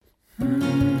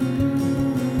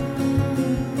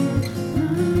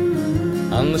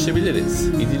Anlaşabiliriz.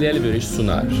 İdil Elveriş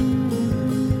sunar.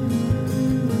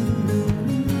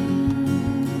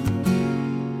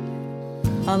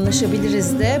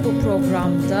 Anlaşabiliriz de bu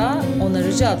programda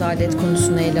onarıcı adalet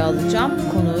konusunu ele alacağım.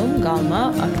 Konuğum Galma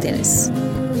Akdeniz.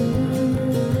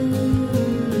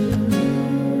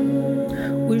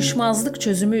 Uyuşmazlık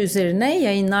çözümü üzerine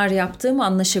yayınlar yaptığım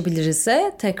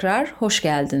Anlaşabiliriz'e tekrar hoş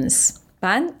geldiniz.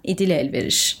 Ben İdil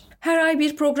Elveriş. Her ay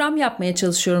bir program yapmaya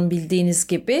çalışıyorum bildiğiniz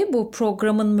gibi. Bu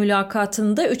programın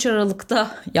mülakatını da 3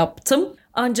 Aralık'ta yaptım.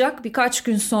 Ancak birkaç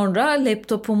gün sonra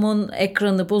laptopumun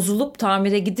ekranı bozulup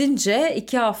tamire gidince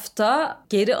 2 hafta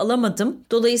geri alamadım.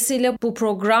 Dolayısıyla bu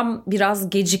program biraz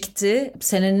gecikti.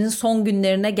 Senenin son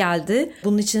günlerine geldi.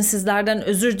 Bunun için sizlerden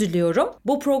özür diliyorum.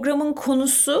 Bu programın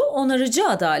konusu onarıcı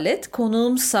adalet.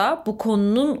 Konuğumsa bu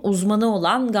konunun uzmanı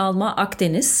olan Galma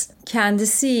Akdeniz.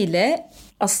 Kendisiyle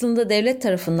aslında devlet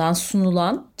tarafından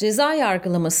sunulan ceza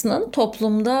yargılamasının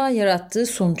toplumda yarattığı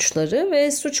sonuçları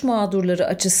ve suç mağdurları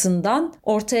açısından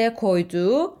ortaya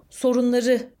koyduğu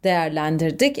sorunları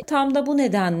değerlendirdik. Tam da bu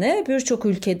nedenle birçok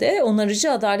ülkede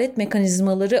onarıcı adalet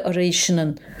mekanizmaları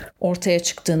arayışının ortaya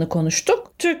çıktığını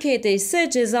konuştuk. Türkiye'de ise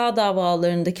ceza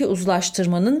davalarındaki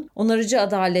uzlaştırmanın onarıcı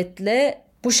adaletle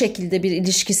bu şekilde bir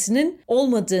ilişkisinin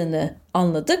olmadığını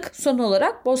anladık. Son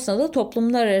olarak Bosna'da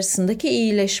toplumlar arasındaki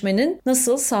iyileşmenin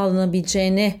nasıl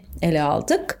sağlanabileceğini ele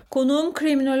aldık. Konuğum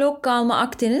kriminolog Galma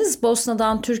Akdeniz,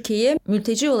 Bosna'dan Türkiye'ye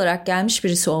mülteci olarak gelmiş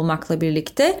birisi olmakla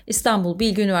birlikte İstanbul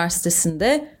Bilgi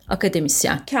Üniversitesi'nde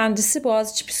akademisyen. Kendisi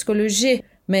Boğaziçi Psikoloji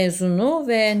mezunu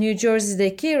ve New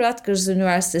Jersey'deki Rutgers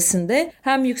Üniversitesi'nde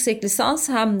hem yüksek lisans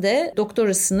hem de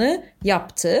doktorasını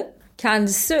yaptı.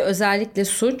 Kendisi özellikle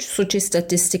suç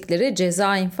istatistikleri,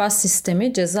 ceza infaz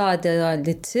sistemi, ceza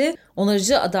adaleti,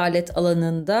 onarıcı adalet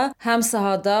alanında hem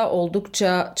sahada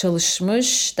oldukça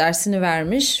çalışmış, dersini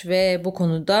vermiş ve bu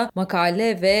konuda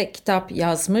makale ve kitap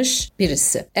yazmış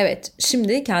birisi. Evet,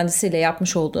 şimdi kendisiyle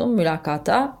yapmış olduğum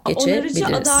mülakata geçebiliriz.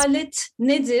 Onarıcı adalet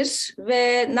nedir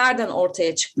ve nereden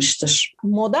ortaya çıkmıştır?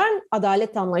 Modern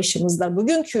adalet anlayışımızda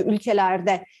bugünkü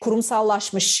ülkelerde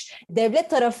kurumsallaşmış, devlet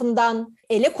tarafından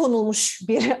ele konulmuş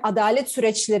bir adalet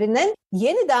süreçlerinin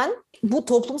yeniden bu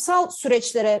toplumsal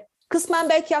süreçlere kısmen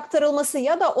belki aktarılması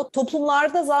ya da o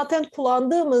toplumlarda zaten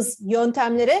kullandığımız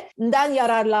yöntemlerden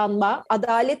yararlanma,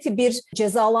 adaleti bir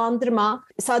cezalandırma,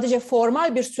 sadece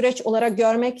formal bir süreç olarak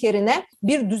görmek yerine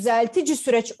bir düzeltici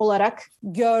süreç olarak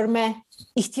görme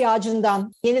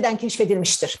ihtiyacından yeniden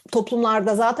keşfedilmiştir.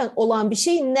 Toplumlarda zaten olan bir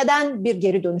şey, neden bir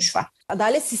geri dönüş var?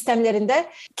 Adalet sistemlerinde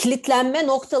kilitlenme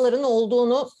noktalarının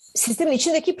olduğunu sistemin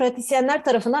içindeki pratisyenler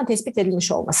tarafından tespit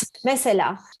edilmiş olması.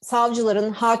 Mesela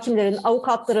savcıların, hakimlerin,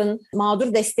 avukatların,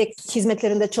 mağdur destek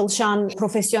hizmetlerinde çalışan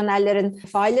profesyonellerin,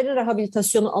 faillerin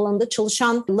rehabilitasyonu alanında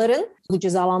çalışanların bu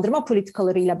cezalandırma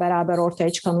politikalarıyla beraber ortaya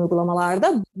çıkan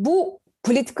uygulamalarda bu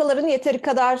politikaların yeteri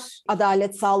kadar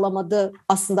adalet sağlamadığı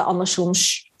aslında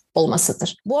anlaşılmış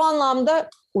olmasıdır. Bu anlamda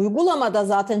uygulamada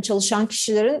zaten çalışan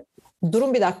kişilerin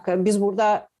durun bir dakika, biz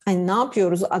burada ne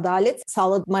yapıyoruz? Adalet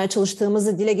sağlamaya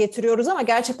çalıştığımızı dile getiriyoruz ama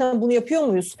gerçekten bunu yapıyor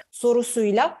muyuz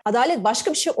sorusuyla adalet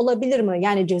başka bir şey olabilir mi?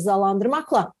 Yani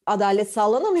cezalandırmakla adalet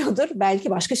sağlanamıyordur. Belki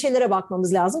başka şeylere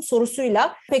bakmamız lazım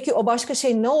sorusuyla. Peki o başka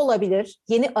şey ne olabilir?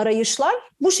 Yeni arayışlar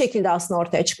bu şekilde aslında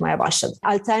ortaya çıkmaya başladı.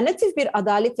 Alternatif bir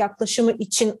adalet yaklaşımı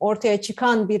için ortaya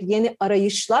çıkan bir yeni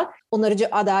arayışla onarıcı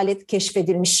adalet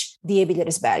keşfedilmiş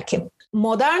diyebiliriz belki.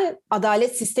 Modern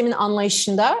adalet sistemin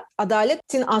anlayışında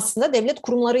adaletin aslında devlet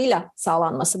kurumlarıyla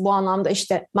sağlanması. Bu anlamda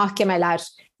işte mahkemeler,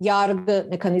 yargı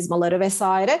mekanizmaları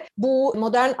vesaire bu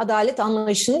modern adalet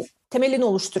anlayışının temelini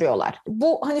oluşturuyorlar.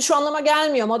 Bu şu anlama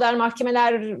gelmiyor. Modern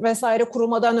mahkemeler vesaire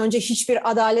kurulmadan önce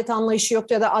hiçbir adalet anlayışı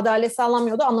yoktu ya da adalet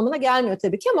sağlanmıyordu anlamına gelmiyor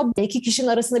tabii ki, ama iki kişinin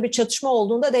arasında bir çatışma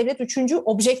olduğunda devlet üçüncü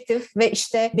objektif ve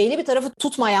işte belli bir tarafı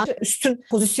tutmayan üstün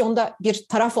pozisyonda bir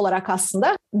taraf olarak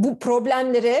aslında bu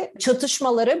problemleri,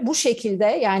 çatışmaları bu şekilde,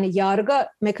 yani yargı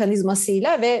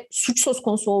mekanizmasıyla ve suç söz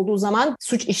konusu olduğu zaman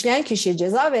suç işleyen kişiye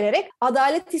ceza vererek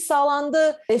adaleti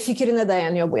sağlandığı fikrine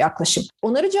dayanıyor bu yaklaşım.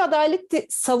 Onarıcı adaleti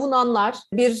savunan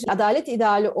bir adalet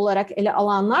ideali olarak ele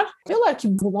alanlar diyorlar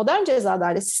ki bu modern ceza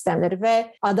adalet sistemleri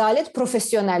ve adalet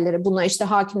profesyonelleri, bunlar işte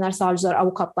hakimler, savcılar,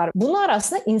 avukatlar, bunlar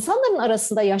aslında insanların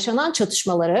arasında yaşanan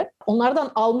çatışmaları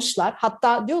onlardan almışlar.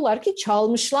 Hatta diyorlar ki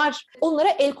çalmışlar, onlara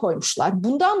el koymuşlar.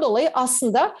 Bundan dolayı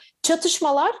aslında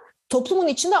çatışmalar toplumun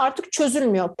içinde artık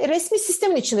çözülmüyor. Resmi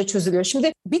sistemin içinde çözülüyor.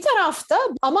 Şimdi bir tarafta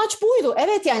amaç buydu.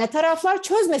 Evet, yani taraflar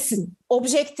çözmesin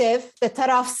objektif ve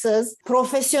tarafsız,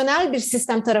 profesyonel bir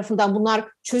sistem tarafından bunlar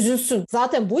çözülsün.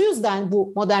 Zaten bu yüzden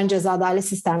bu modern ceza adalet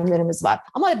sistemlerimiz var.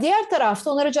 Ama diğer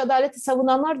tarafta onarıcı adaleti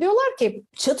savunanlar diyorlar ki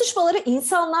çatışmaları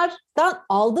insanlardan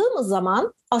aldığımız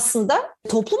zaman aslında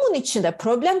toplumun içinde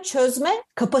problem çözme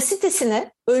kapasitesini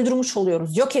öldürmüş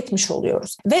oluyoruz, yok etmiş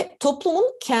oluyoruz. Ve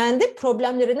toplumun kendi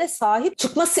problemlerine sahip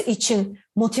çıkması için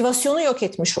motivasyonu yok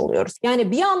etmiş oluyoruz.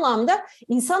 Yani bir anlamda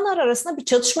insanlar arasında bir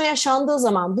çatışma yaşandığı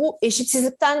zaman bu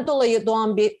eşitsizlikten dolayı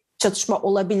doğan bir çatışma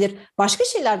olabilir. Başka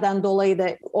şeylerden dolayı da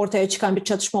ortaya çıkan bir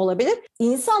çatışma olabilir.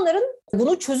 İnsanların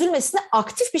bunun çözülmesine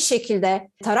aktif bir şekilde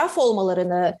taraf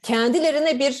olmalarını,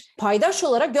 kendilerine bir paydaş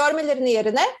olarak görmelerine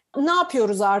yerine ne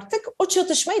yapıyoruz artık? O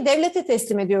çatışmayı devlete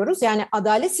teslim ediyoruz. Yani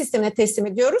adalet sistemine teslim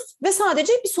ediyoruz ve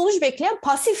sadece bir sonuç bekleyen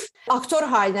pasif aktör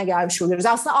haline gelmiş oluyoruz.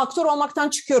 Aslında aktör olmaktan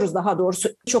çıkıyoruz daha doğrusu.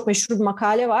 Çok meşhur bir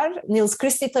makale var. Niels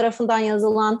Christie tarafından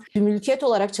yazılan bir mülkiyet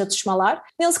olarak çatışmalar.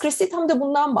 Niels Christie tam da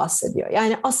bundan bahsediyor.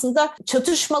 Yani aslında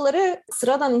çatışmaları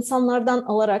sıradan insanlardan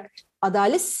alarak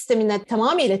adalet sistemine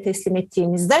tamamıyla teslim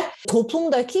ettiğimizde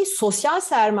toplumdaki sosyal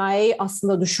sermayeyi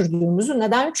aslında düşürdüğümüzü.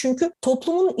 Neden? Çünkü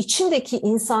toplumun içindeki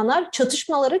insanlar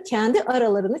çatışmaları kendi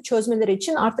aralarını çözmeleri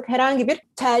için artık herhangi bir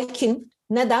telkin,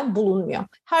 neden bulunmuyor.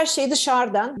 Her şey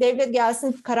dışarıdan, devlet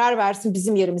gelsin karar versin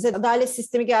bizim yerimize, adalet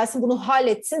sistemi gelsin bunu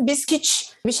halletsin, biz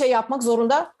hiç bir şey yapmak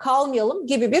zorunda kalmayalım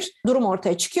gibi bir durum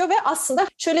ortaya çıkıyor ve aslında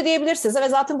şöyle diyebilirsiniz ve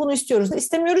zaten bunu istiyoruz.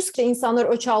 İstemiyoruz ki insanlar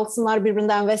öç alsınlar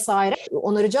birbirinden vesaire.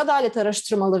 Onarıcı adalet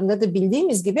araştırmalarında da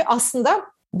bildiğimiz gibi aslında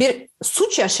bir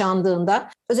suç yaşandığında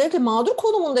özellikle mağdur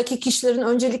konumundaki kişilerin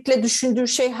öncelikle düşündüğü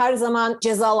şey her zaman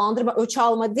cezalandırma, öç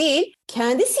alma değil,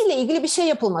 kendisiyle ilgili bir şey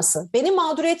yapılması. Benim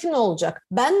mağduriyetim ne olacak?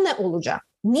 Ben ne olacağım?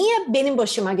 Niye benim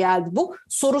başıma geldi bu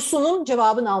sorusunun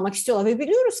cevabını almak istiyorlar ve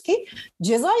biliyoruz ki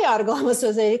ceza yargılaması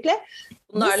özellikle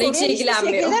bunlarla hiç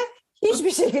ilgilenmiyor.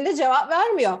 Hiçbir şekilde cevap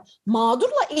vermiyor.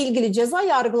 Mağdurla ilgili ceza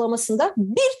yargılamasında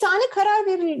bir tane karar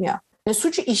verilmiyor.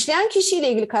 Suçu işleyen kişiyle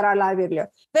ilgili kararlar veriliyor.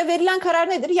 Ve verilen karar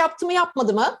nedir? Yaptı mı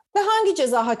yapmadı mı? Ve hangi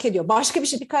ceza hak ediyor? Başka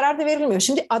bir karar da verilmiyor.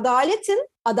 Şimdi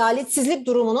adaletsizlik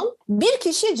durumunun bir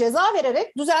kişiye ceza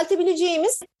vererek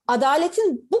düzeltebileceğimiz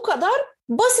adaletin bu kadar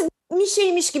basit bir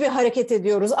şeymiş gibi hareket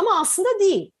ediyoruz. Ama aslında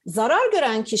değil. Zarar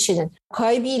gören kişinin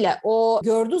kaybıyla, o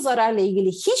gördüğü zararla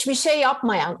ilgili hiçbir şey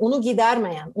yapmayan, onu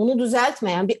gidermeyen, onu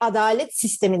düzeltmeyen bir adalet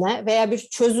sistemine veya bir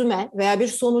çözüme veya bir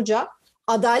sonuca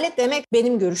adalet demek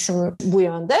benim görüşüm bu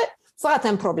yönde.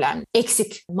 Zaten problem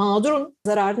eksik. Mağdurun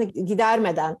zararını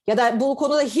gidermeden ya da bu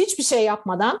konuda hiçbir şey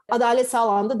yapmadan adalet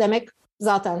sağlandı demek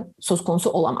zaten söz konusu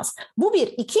olamaz. Bu bir.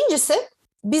 İkincisi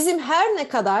bizim her ne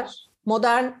kadar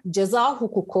modern ceza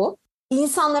hukuku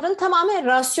insanların tamamen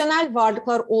rasyonel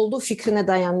varlıklar olduğu fikrine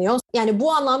dayanıyor. Yani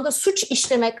bu anlamda suç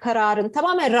işleme kararın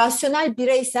tamamen rasyonel,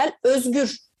 bireysel,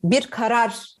 özgür bir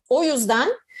karar. O yüzden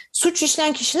suç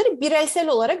işleyen kişileri bireysel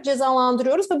olarak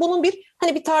cezalandırıyoruz ve bunun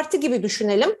bir tartı gibi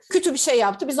düşünelim. Kötü bir şey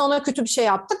yaptı, biz ona kötü bir şey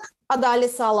yaptık.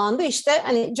 Adalet sağlandı, işte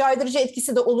caydırıcı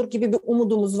etkisi de olur gibi bir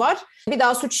umudumuz var. Bir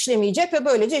daha suç işlemeyecek ve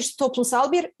böylece işte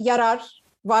toplumsal bir yarar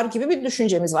var gibi bir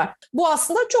düşüncemiz var. Bu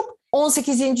aslında çok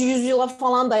 18. yüzyıla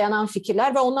falan dayanan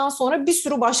fikirler ve ondan sonra bir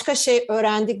sürü başka şey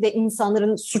öğrendik de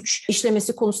insanların suç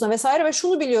işlemesi konusunda vesaire ve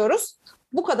şunu biliyoruz.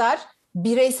 Bu kadar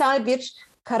bireysel bir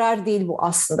karar değil bu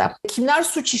aslında. Kimler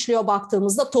suç işliyor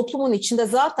baktığımızda toplumun içinde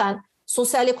zaten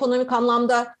sosyal ekonomik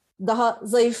anlamda daha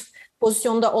zayıf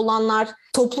pozisyonda olanlar,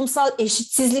 toplumsal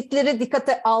eşitsizlikleri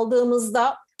dikkate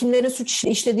aldığımızda kimlerin suç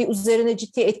işlediği üzerine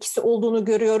ciddi etkisi olduğunu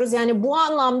görüyoruz. Yani bu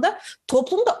anlamda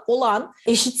toplumda olan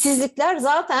eşitsizlikler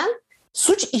zaten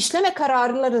suç işleme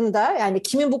kararlarında, yani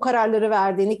kimin bu kararları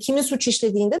verdiğini, kimin suç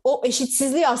işlediğinde o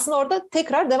eşitsizliği aslında orada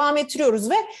tekrar devam ettiriyoruz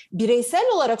ve bireysel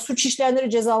olarak suç işleyenleri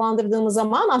cezalandırdığımız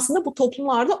zaman aslında bu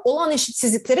toplumlarda olan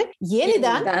eşitsizlikleri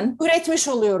yeniden üretmiş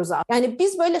oluyoruz. Yani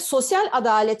biz böyle sosyal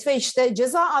adalet ve işte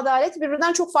ceza adaleti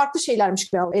birbirinden çok farklı şeylermiş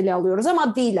gibi ele alıyoruz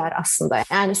ama değiller aslında.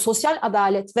 Yani sosyal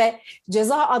adalet ve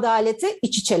ceza adaleti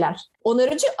iç içeler.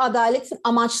 Onarıcı adaletin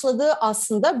amaçladığı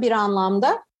aslında bir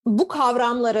anlamda bu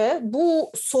kavramları,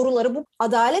 bu soruları, bu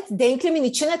adalet denklemin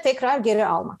içine tekrar geri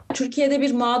almak. Türkiye'de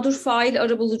bir mağdur fail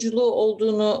arabuluculuğu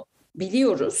olduğunu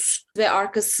biliyoruz ve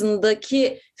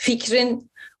arkasındaki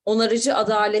fikrin onarıcı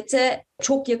adalete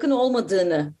çok yakın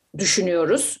olmadığını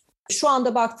düşünüyoruz. Şu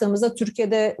anda baktığımızda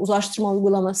Türkiye'de uzlaştırma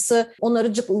uygulaması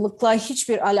onarıcılıkla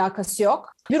hiçbir alakası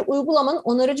yok. Bir uygulamanın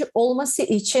onarıcı olması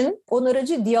için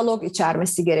onarıcı diyalog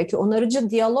içermesi gerekiyor. Onarıcı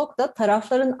diyalog da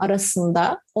tarafların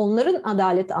arasında onların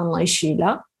adalet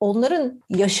anlayışıyla, onların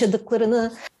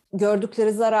yaşadıklarını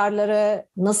gördükleri zararları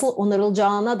nasıl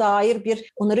onarılacağına dair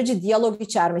bir onarıcı diyalog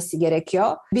içermesi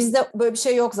gerekiyor. Bizde böyle bir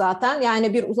şey yok zaten.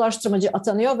 Yani bir uzlaştırmacı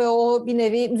atanıyor ve o bir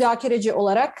nevi müzakereci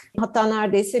olarak, hatta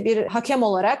neredeyse bir hakem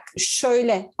olarak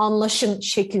şöyle anlaşın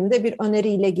şeklinde bir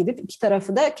öneriyle gidip iki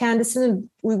tarafı da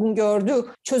kendisinin uygun gördüğü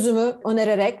çözümü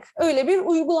önererek öyle bir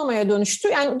uygulamaya dönüştü.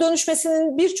 Yani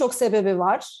dönüşmesinin birçok sebebi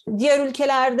var. Diğer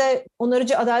ülkelerde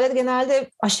onarıcı adalet genelde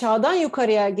aşağıdan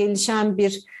yukarıya gelişen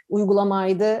bir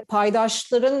uygulamaydı.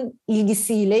 Paydaşların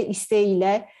ilgisiyle,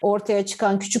 isteğiyle ortaya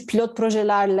çıkan küçük pilot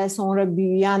projelerle sonra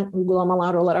büyüyen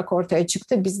uygulamalar olarak ortaya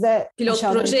çıktı. Biz de pilot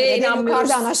projeye inanmıyoruz.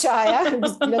 Yukarıdan aşağıya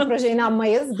biz pilot projeye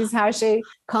inanmayız. Biz her şeyi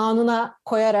kanuna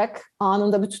koyarak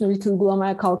anında bütün ülke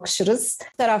uygulamaya kalkışırız.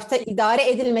 Bir tarafta idare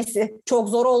edilmesi çok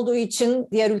zor olduğu için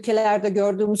diğer ülkelerde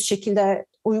gördüğümüz şekilde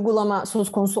uygulama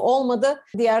söz konusu olmadı.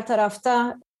 Diğer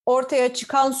tarafta ortaya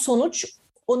çıkan sonuç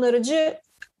onarıcı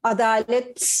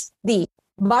adalet değil.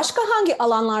 Başka hangi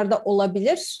alanlarda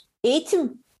olabilir?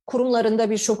 Eğitim kurumlarında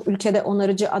birçok ülkede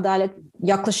onarıcı adalet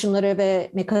yaklaşımları ve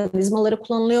mekanizmaları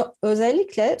kullanılıyor.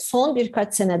 Özellikle son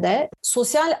birkaç senede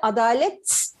sosyal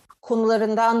adalet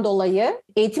konularından dolayı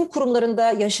eğitim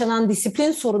kurumlarında yaşanan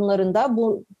disiplin sorunlarında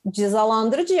bu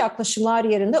cezalandırıcı yaklaşımlar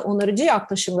yerine onarıcı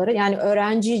yaklaşımları, yani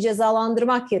öğrenciyi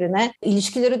cezalandırmak yerine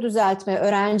ilişkileri düzeltme,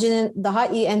 öğrencinin daha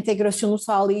iyi entegrasyonu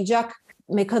sağlayacak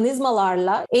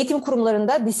mekanizmalarla eğitim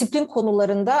kurumlarında disiplin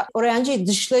konularında öğrenciyi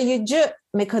dışlayıcı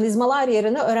mekanizmalar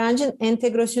yerine öğrencinin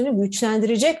entegrasyonu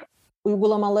güçlendirecek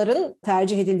uygulamaların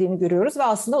tercih edildiğini görüyoruz ve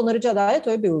aslında onarıcı adalet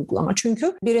öyle bir uygulama.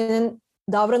 Çünkü birinin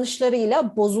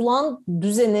davranışlarıyla bozulan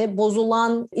düzeni,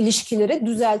 bozulan ilişkileri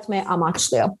düzeltmeye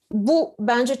amaçlıyor. Bu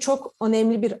bence çok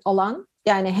önemli bir alan.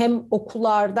 Yani hem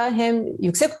okullarda hem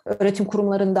yüksek öğretim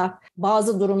kurumlarında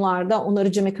bazı durumlarda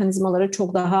onarıcı mekanizmaları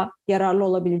çok daha yararlı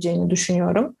olabileceğini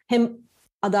düşünüyorum. Hem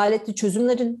adaletli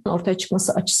çözümlerin ortaya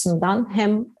çıkması açısından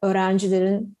hem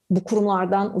öğrencilerin bu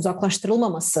kurumlardan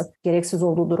uzaklaştırılmaması gereksiz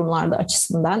olduğu durumlarda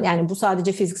açısından. Yani bu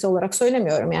sadece fiziksel olarak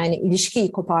söylemiyorum. Yani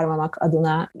ilişkiyi koparmamak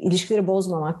adına, ilişkileri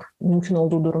bozmamak mümkün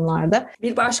olduğu durumlarda.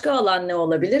 Bir başka alan ne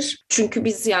olabilir? Çünkü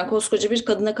biz yani koskoca bir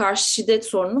kadına karşı şiddet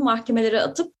sorununu mahkemelere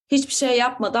atıp hiçbir şey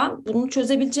yapmadan bunu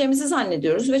çözebileceğimizi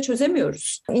zannediyoruz ve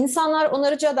çözemiyoruz. İnsanlar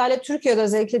onarıcı adalet Türkiye'de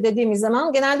özellikle dediğimiz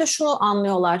zaman genelde şunu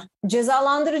anlıyorlar.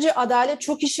 Cezalandırıcı adalet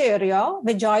çok işe yarıyor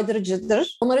ve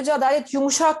caydırıcıdır. Onarıcı adalet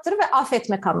yumuşaktır ve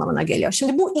affetmek anlamına geliyor.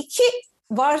 Şimdi bu iki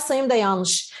varsayım da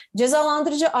yanlış.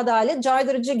 Cezalandırıcı adalet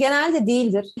caydırıcı genelde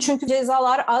değildir. Çünkü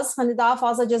cezalar az, hani daha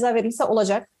fazla ceza verilse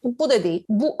olacak. Bu da değil.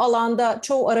 Bu alanda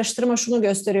çoğu araştırma şunu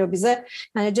gösteriyor bize.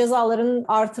 Yani cezaların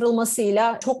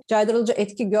artırılmasıyla çok caydırıcı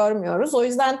etki görmüyoruz. O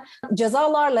yüzden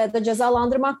cezalarla ya da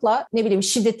cezalandırmakla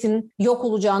şiddetin yok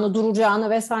olacağını, duracağını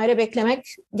vesaire beklemek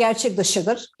gerçek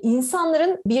dışıdır.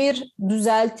 İnsanların bir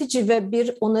düzeltici ve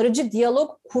bir onarıcı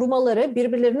diyalog kurmaları,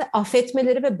 birbirlerini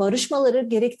affetmeleri ve barışmaları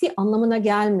gerektiği anlamına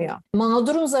gelmiyor.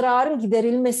 Mağdurun zararın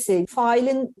giderilmesi,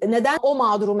 failin neden o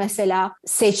mağduru mesela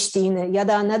seçtiğini ya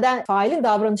da neden failin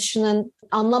davranışının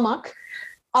anlamak,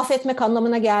 affetmek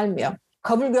anlamına gelmiyor.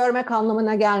 Kabul görmek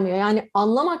anlamına gelmiyor. Yani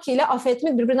anlamak ile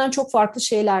affetmek birbirinden çok farklı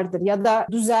şeylerdir. Ya da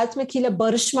düzeltmek ile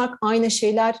barışmak aynı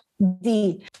şeyler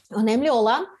değil. Önemli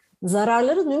olan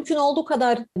zararların mümkün olduğu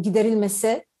kadar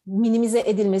giderilmesi, minimize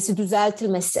edilmesi,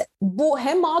 düzeltilmesi. Bu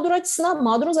hem mağdur açısından,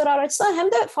 mağdurun zararı açısından hem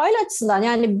de fail açısından.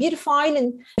 Yani bir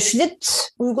failin şiddet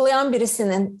uygulayan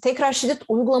birisinin tekrar şiddet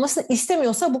uygulamasını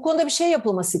istemiyorsa bu konuda bir şey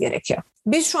yapılması gerekiyor.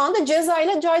 Biz şu anda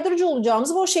cezayla caydırıcı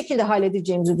olacağımızı ve o şekilde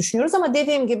halledeceğimizi düşünüyoruz ama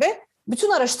dediğim gibi bütün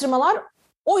araştırmalar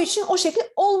o işin o şekilde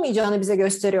olmayacağını bize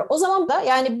gösteriyor. O zaman da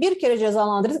yani bir kere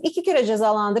cezalandırdık, 2 kere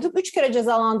cezalandırdık, 3 kere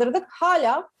cezalandırdık,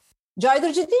 hala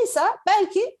caydırıcı değilse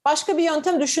belki başka bir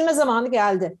yöntem düşünme zamanı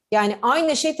geldi. Yani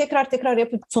aynı şeyi tekrar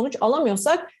yapıp sonuç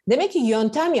alamıyorsak demek ki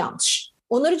yöntem yanlış.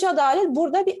 Onarıcı adalet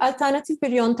burada bir alternatif bir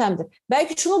yöntemdir.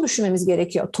 Belki şunu düşünmemiz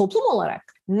gerekiyor. Toplum olarak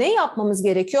ne yapmamız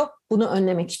gerekiyor bunu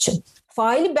önlemek için?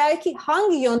 Faili belki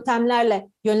hangi yöntemlerle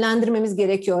yönlendirmemiz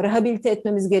gerekiyor, rehabilite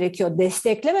etmemiz gerekiyor,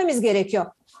 desteklememiz gerekiyor.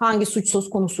 Hangi suç söz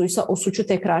konusuysa o suçu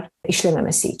tekrar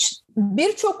işlememesi için.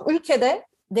 Birçok ülkede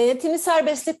denetimli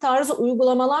serbestlik tarzı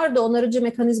uygulamalar da onarıcı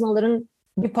mekanizmaların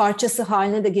bir parçası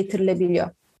haline de getirilebiliyor.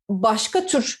 Başka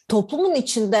tür toplumun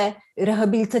içinde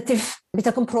rehabilitatif bir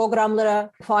takım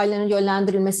programlara faillerin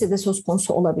yönlendirilmesi de söz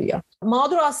konusu olabiliyor.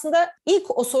 Mağdur aslında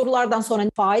ilk o sorulardan sonra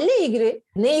faille ilgili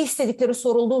ne istedikleri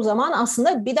sorulduğu zaman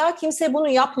aslında bir daha kimse bunu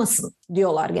yapmasın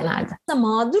diyorlar genelde.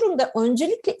 Mağdurun da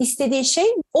öncelikle istediği şey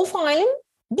o failin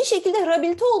bir şekilde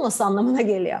rehabilite olması anlamına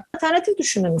geliyor. Alternatif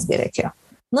düşünmemiz gerekiyor.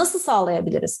 nasıl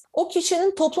sağlayabiliriz? O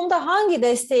kişinin toplumda hangi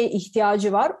desteğe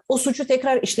ihtiyacı var o suçu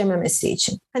tekrar işlememesi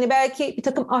için? Hani belki bir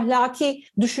takım ahlaki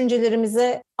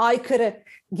düşüncelerimize aykırı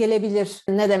gelebilir.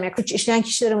 Ne demek? Suç işleyen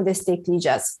kişileri mi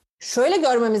destekleyeceğiz? Şöyle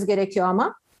görmemiz gerekiyor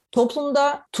ama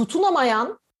toplumda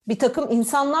tutunamayan bir takım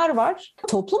insanlar var.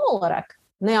 Toplum olarak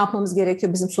ne yapmamız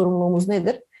gerekiyor? Bizim sorumluluğumuz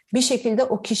nedir? Bir şekilde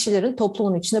o kişilerin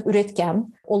toplumun içinde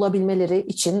üretken olabilmeleri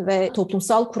için ve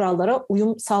toplumsal kurallara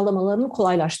uyum sağlamalarını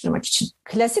kolaylaştırmak için.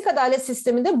 Klasik adalet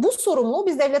sisteminde bu sorumluluğu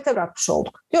biz devlete bırakmış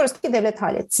olduk. Diyoruz ki devlet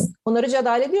halletsin. Onarıcı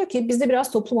adalet diyor ki biz de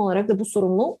biraz toplum olarak da bu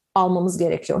sorumluluğu almamız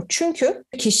gerekiyor. Çünkü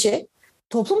kişi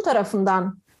toplum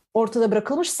tarafından ortada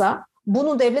bırakılmışsa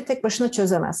bunu devlet tek başına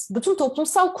çözemez. Bütün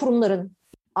toplumsal kurumların,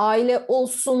 aile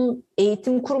olsun,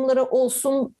 eğitim kurumları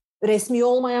olsun, resmi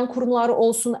olmayan kurumlar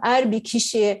olsun, eğer bir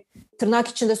kişiyi tırnak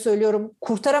içinde söylüyorum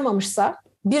kurtaramamışsa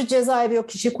bir cezaevi o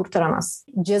kişiyi kurtaramaz.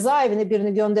 Cezaevine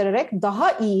birini göndererek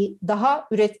daha iyi, daha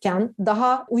üretken,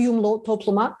 daha uyumlu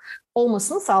topluma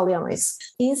olmasını sağlayamayız.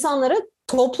 İnsanları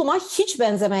topluma hiç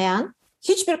benzemeyen,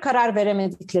 hiçbir karar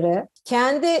veremedikleri,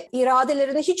 kendi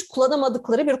iradelerini hiç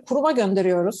kullanamadıkları bir kuruma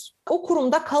gönderiyoruz. O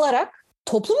kurumda kalarak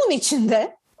toplumun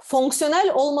içinde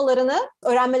fonksiyonel olmalarını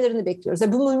öğrenmelerini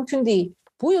bekliyoruz. Bu mümkün değil.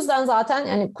 Bu yüzden zaten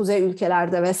yani kuzey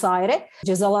ülkelerde vesaire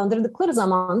cezalandırdıkları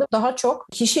zaman daha çok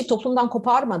kişi toplumdan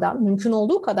koparmadan mümkün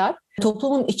olduğu kadar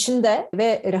toplumun içinde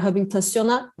ve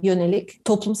rehabilitasyona yönelik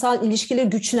toplumsal ilişkileri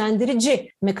güçlendirici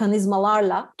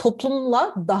mekanizmalarla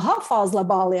toplumla daha fazla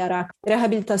bağlayarak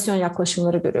rehabilitasyon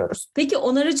yaklaşımları görüyoruz. Peki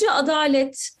onarıcı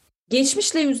adalet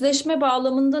geçmişle yüzleşme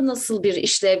bağlamında nasıl bir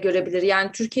işlev görebilir?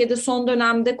 Yani Türkiye'de son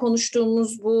dönemde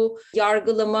konuştuğumuz bu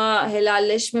yargılama,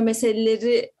 helalleşme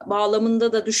meseleleri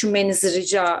bağlamında da düşünmenizi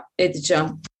rica edeceğim.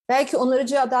 Belki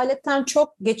onarıcı adaletten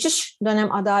çok geçiş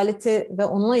dönem adaleti ve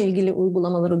onunla ilgili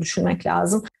uygulamaları düşünmek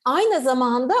lazım. Aynı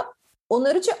zamanda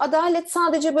onarıcı adalet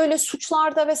sadece böyle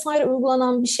suçlarda vesaire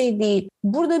uygulanan bir şey değil.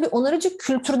 Burada bir onarıcı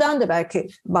kültürden de belki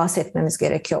bahsetmemiz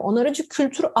gerekiyor. Onarıcı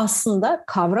kültür aslında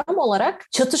kavram olarak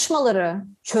çatışmaları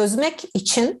çözmek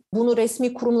için bunu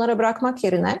resmi kurumlara bırakmak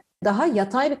yerine daha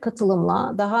yatay bir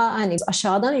katılımla, daha hani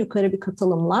aşağıdan yukarı bir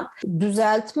katılımla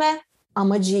düzeltme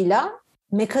amacıyla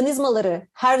mekanizmaları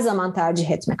her zaman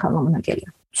tercih etmek anlamına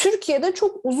geliyor. Türkiye'de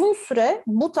çok uzun süre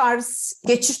bu tarz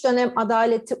geçiş dönem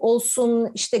adaleti olsun,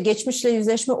 işte geçmişle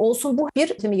yüzleşme olsun bu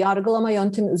bir yargılama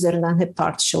yöntemi üzerinden hep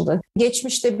tartışıldı.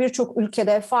 Geçmişte birçok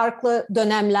ülkede farklı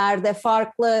dönemlerde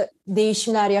farklı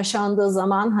değişimler yaşandığı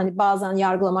zaman hani bazen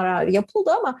yargılamalar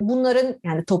yapıldı ama bunların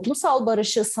yani toplumsal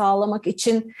barışı sağlamak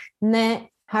için ne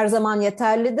her zaman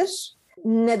yeterlidir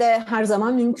ne de her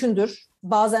zaman mümkündür.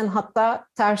 Bazen hatta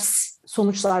ters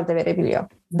sonuçlar da verebiliyor.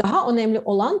 Daha önemli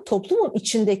olan toplumun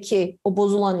içindeki o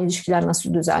bozulan ilişkiler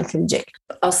nasıl düzeltilecek?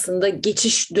 Aslında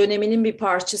geçiş döneminin bir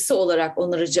parçası olarak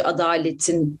onarıcı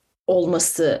adaletin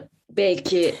olması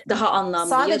belki daha anlamlı.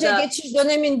 Sadece ya da... geçiş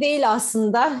dönemin değil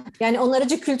aslında. Yani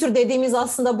onarıcı kültür dediğimiz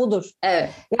aslında budur. Evet.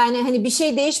 Yani hani bir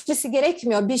şey değişmesi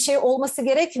gerekmiyor, bir şey olması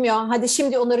gerekmiyor. Hadi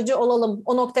şimdi onarıcı olalım.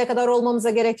 O noktaya kadar olmamıza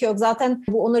gerek yok. Zaten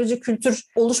bu onarıcı kültür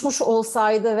oluşmuş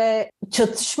olsaydı ve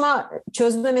çatışma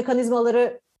çözme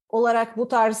mekanizmaları olarak bu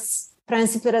tarz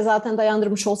prensiplere zaten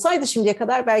dayandırmış olsaydı şimdiye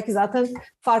kadar belki zaten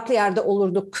farklı yerde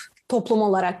olurduk toplum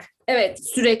olarak. Evet,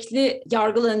 sürekli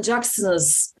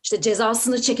yargılanacaksınız, işte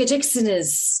cezasını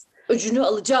çekeceksiniz, öcünü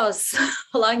alacağız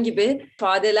falan gibi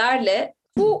ifadelerle.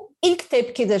 Bu ilk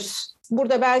tepkidir.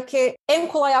 Burada belki en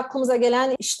kolay aklımıza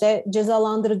gelen işte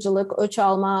cezalandırıcılık, öç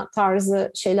alma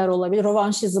tarzı şeyler olabilir,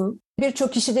 rövanşizm.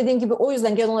 Birçok kişi dediğin gibi o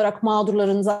yüzden genel olarak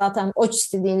mağdurların zaten öç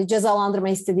istediğini, cezalandırma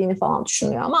istediğini falan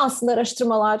düşünüyor. Ama aslında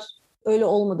araştırmalar öyle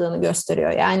olmadığını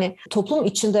gösteriyor. Yani toplum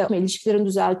içinde ilişkilerin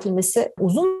düzeltilmesi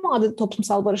uzun vadeli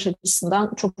toplumsal barış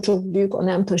açısından çok çok büyük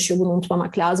önem taşıyor. Bunu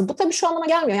unutmamak lazım. Bu tabii şu anlama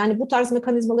gelmiyor. Yani bu tarz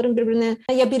mekanizmaların birbirine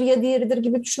ya biri ya diğeridir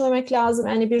gibi düşünmemek lazım.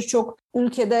 Yani birçok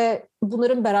ülkede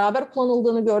bunların beraber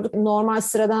kullanıldığını gördük. Normal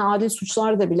sıradan adil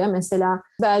suçlarda bile mesela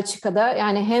Belçika'da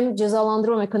yani hem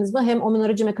cezalandırma mekanizma hem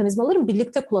onarıcı mekanizmaların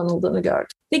birlikte kullanıldığını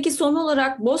gördük. Peki son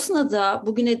olarak Bosna'da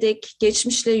bugüne dek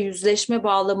geçmişle yüzleşme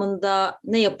bağlamında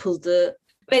ne yapıldı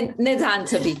ve neden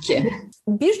tabii ki?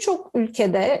 Birçok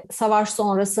ülkede savaş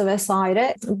sonrası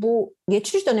vesaire bu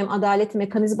geçiş dönem adalet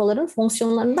mekanizmaların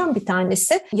fonksiyonlarından bir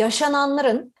tanesi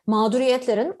yaşananların,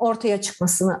 mağduriyetlerin ortaya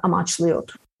çıkmasını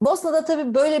amaçlıyordu. Bosna'da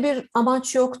tabii böyle bir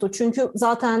amaç yoktu çünkü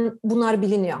zaten bunlar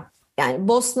biliniyor. Yani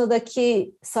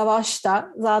Bosna'daki savaşta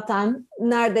zaten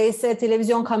neredeyse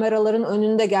televizyon kameraların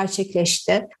önünde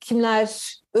gerçekleşti.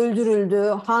 Kimler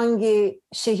öldürüldü, hangi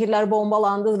şehirler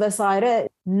bombalandı vesaire,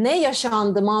 ne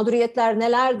yaşandı, mağduriyetler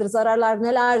nelerdir, zararlar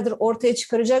nelerdir ortaya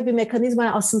çıkaracak bir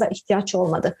mekanizmaya aslında ihtiyaç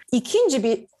olmadı. İkinci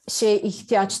bir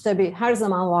ihtiyaç tabii her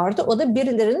zaman vardı. O da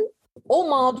birilerinin o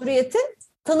mağduriyeti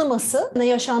tanıması, ne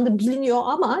yaşandı biliniyor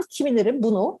ama kimileri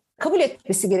bunu kabul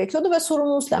etmesi gerekiyordu ve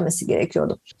sorumluluğu üstlenmesi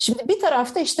gerekiyordu. Şimdi bir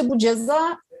tarafta işte bu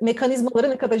ceza mekanizmaları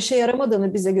ne kadar işe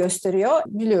yaramadığını bize gösteriyor.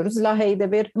 Biliyoruz,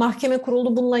 Lahey'de bir mahkeme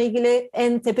kuruldu bununla ilgili.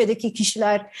 En tepedeki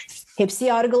kişiler hepsi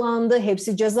yargılandı,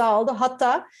 hepsi ceza aldı.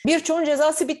 Hatta birçoğunun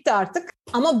cezası bitti artık.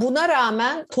 Ama buna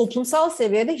rağmen toplumsal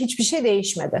seviyede hiçbir şey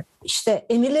değişmedi. İşte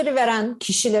emirleri veren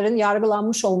kişilerin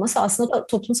yargılanmış olması aslında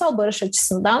toplumsal barış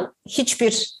açısından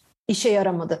hiçbir işe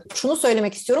yaramadı. Şunu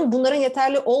söylemek istiyorum, bunların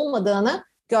yeterli olmadığını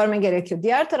görme gerekiyor.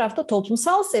 Diğer tarafta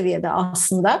toplumsal seviyede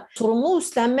aslında sorumluluğu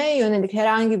üstlenmeye yönelik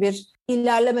herhangi bir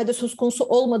ilerlemede söz konusu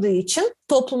olmadığı için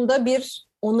toplumda bir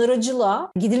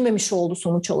onarıcılığa gidilmemiş oldu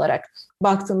sonuç olarak.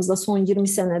 Baktığımızda son 20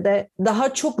 senede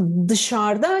daha çok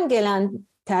dışarıdan gelen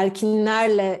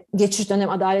telkinlerle geçiş dönem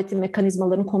adaletin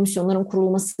mekanizmaların, komisyonların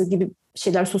kurulması gibi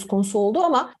şeyler söz konusu oldu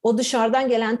ama o dışarıdan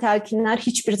gelen telkinler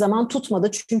hiçbir zaman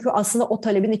tutmadı. Çünkü aslında o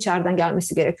talebin içeriden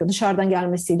gelmesi gerekiyor. Dışarıdan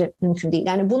gelmesiyle mümkün değil.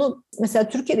 Yani bunu mesela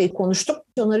Türkiye'de konuştuk.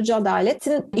 Onarıcı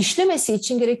adaletin işlemesi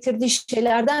için gerektirdiği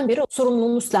şeylerden biri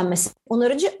sorumluluğun üstlenmesi.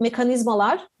 Onarıcı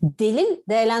mekanizmalar delil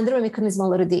değerlendirme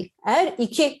mekanizmaları değil. Eğer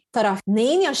iki taraf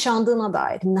neyin yaşandığına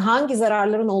dair, hangi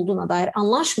zararların olduğuna dair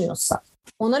anlaşmıyorsa,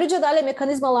 onarıcı adalet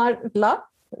mekanizmalarla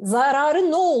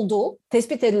zararın ne olduğu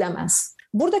tespit edilemez.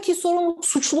 Buradaki sorumluluk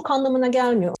suçluluk anlamına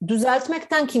gelmiyor.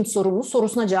 Düzeltmekten kim sorumlu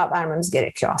sorusuna cevap vermemiz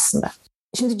gerekiyor aslında.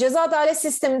 Şimdi ceza adalet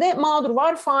sisteminde mağdur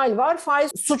var, fail var. Fail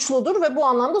suçludur ve bu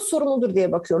anlamda sorumludur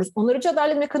diye bakıyoruz. Onarıcı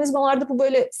adalet mekanizmalarda bu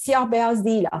böyle siyah beyaz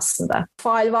değil aslında.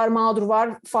 Fail var, mağdur var,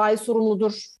 fail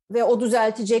sorumludur ve o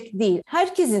düzeltecek değil.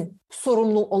 Herkesin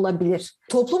sorumlu olabilir.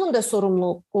 Toplumun da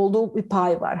sorumlu olduğu bir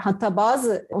pay var. Hatta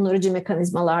bazı onarıcı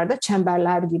mekanizmalarda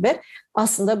çemberler gibi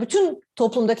aslında bütün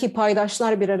toplumdaki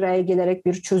paydaşlar bir araya gelerek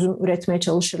bir çözüm üretmeye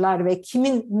çalışırlar ve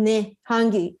kimin ne,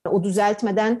 hangi o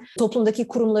düzeltmeden toplumdaki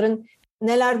kurumların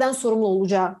nelerden sorumlu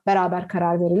olacağı beraber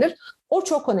karar verilir. O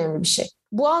çok önemli bir şey.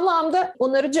 Bu anlamda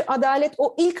onarıcı adalet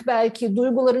o ilk belki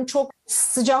duyguların çok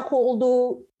sıcak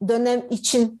olduğu dönem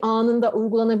için anında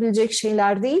uygulanabilecek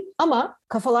şeyler değil. Ama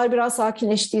kafalar biraz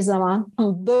sakinleştiği zaman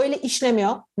böyle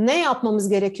işlemiyor. Ne yapmamız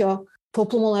gerekiyor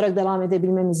toplum olarak devam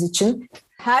edebilmemiz için?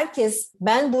 Herkes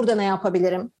ben burada ne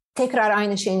yapabilirim? Tekrar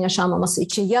aynı şeyin yaşanmaması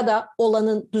için ya da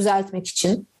olanı düzeltmek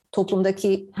için.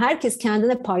 Toplumdaki herkes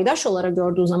kendine paydaş olarak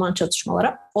gördüğü zaman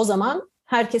çatışmalara, o zaman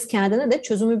herkes kendine de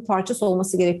çözümün bir parçası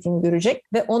olması gerektiğini görecek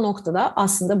ve o noktada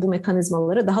aslında bu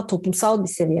mekanizmaları daha toplumsal bir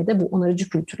seviyede bu onarıcı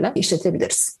kültürle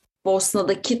işletebiliriz.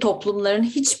 Bosna'daki toplumların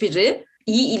hiçbiri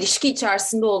iyi ilişki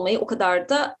içerisinde olmayı o kadar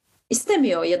da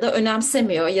istemiyor ya da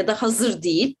önemsemiyor ya da hazır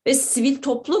değil ve sivil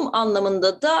toplum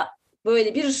anlamında da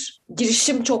böyle bir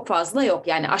girişim çok fazla yok,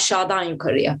 yani aşağıdan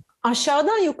yukarıya.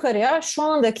 Aşağıdan yukarıya şu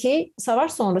andaki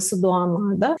savaş sonrası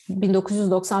doğanlarda,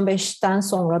 1995'ten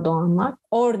sonra doğanlar,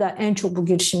 orada en çok bu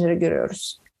girişimleri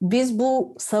görüyoruz. Biz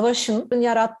bu savaşın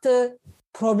yarattığı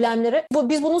problemleri,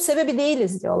 biz bunun sebebi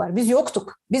değiliz diyorlar. Biz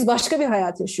yoktuk. Biz başka bir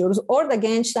hayat yaşıyoruz. Orada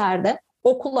gençlerde,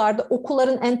 okullarda,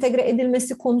 okulların entegre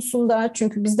edilmesi konusunda,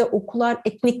 çünkü bizde okullar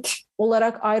etnik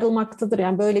olarak ayrılmaktadır.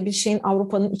 Yani böyle bir şeyin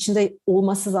Avrupa'nın içinde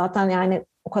olması zaten yani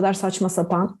o kadar saçma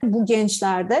sapan. Bu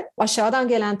gençlerde aşağıdan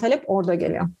gelen talep orada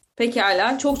geliyor.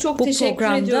 Pekala, çok teşekkür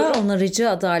ediyorum. Bu programda onarıcı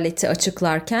adaleti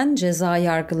açıklarken ceza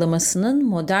yargılamasının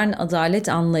modern adalet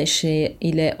anlayışı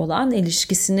ile olan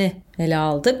ilişkisini ele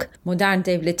aldık. Modern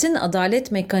devletin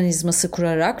adalet mekanizması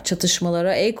kurarak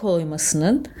çatışmalara el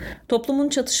koymasının toplumun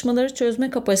çatışmaları çözme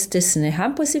kapasitesini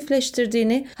hem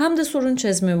pasifleştirdiğini hem de sorun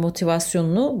çözme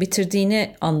motivasyonunu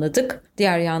bitirdiğini anladık.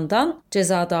 Diğer yandan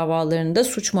ceza davalarında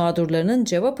suç mağdurlarının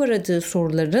cevap aradığı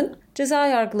soruların ceza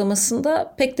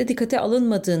yargılamasında pek de dikkate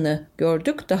alınmadığını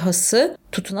gördük. Dahası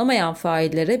tutunamayan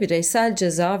faillere bireysel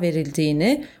ceza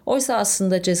verildiğini, oysa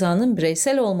aslında cezanın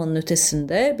bireysel olmanın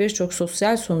ötesinde birçok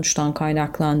sosyal sonuçtan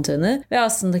kaynaklandığını ve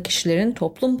aslında kişilerin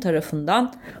toplum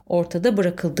tarafından ortada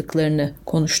bırakıldıklarını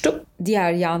konuştuk.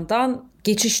 Diğer yandan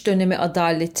geçiş dönemi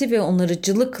adaleti ve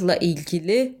onarıcılıkla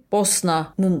ilgili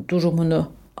Bosna'nın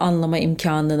durumunu anlama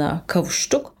imkanına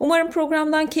kavuştuk. Umarım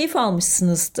programdan keyif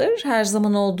almışsınızdır. Her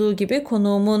zaman olduğu gibi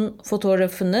konuğumun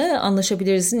fotoğrafını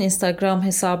Anlaşabiliriz'in Instagram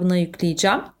hesabına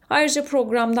yükleyeceğim. Ayrıca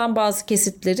programdan bazı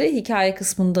kesitleri hikaye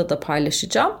kısmında da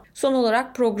paylaşacağım. Son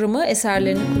olarak programı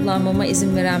eserlerini kullanmama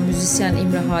izin veren müzisyen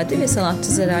İmre Hadi ve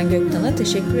sanatçı Zeren Göktan'a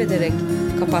teşekkür ederek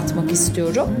kapatmak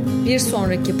istiyorum. Bir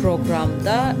sonraki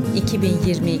programda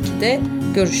 2022'de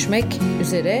görüşmek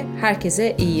üzere.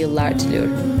 Herkese iyi yıllar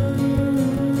diliyorum.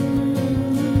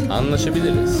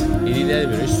 Anlaşabiliriz. İdil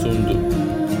Elveriş sundu.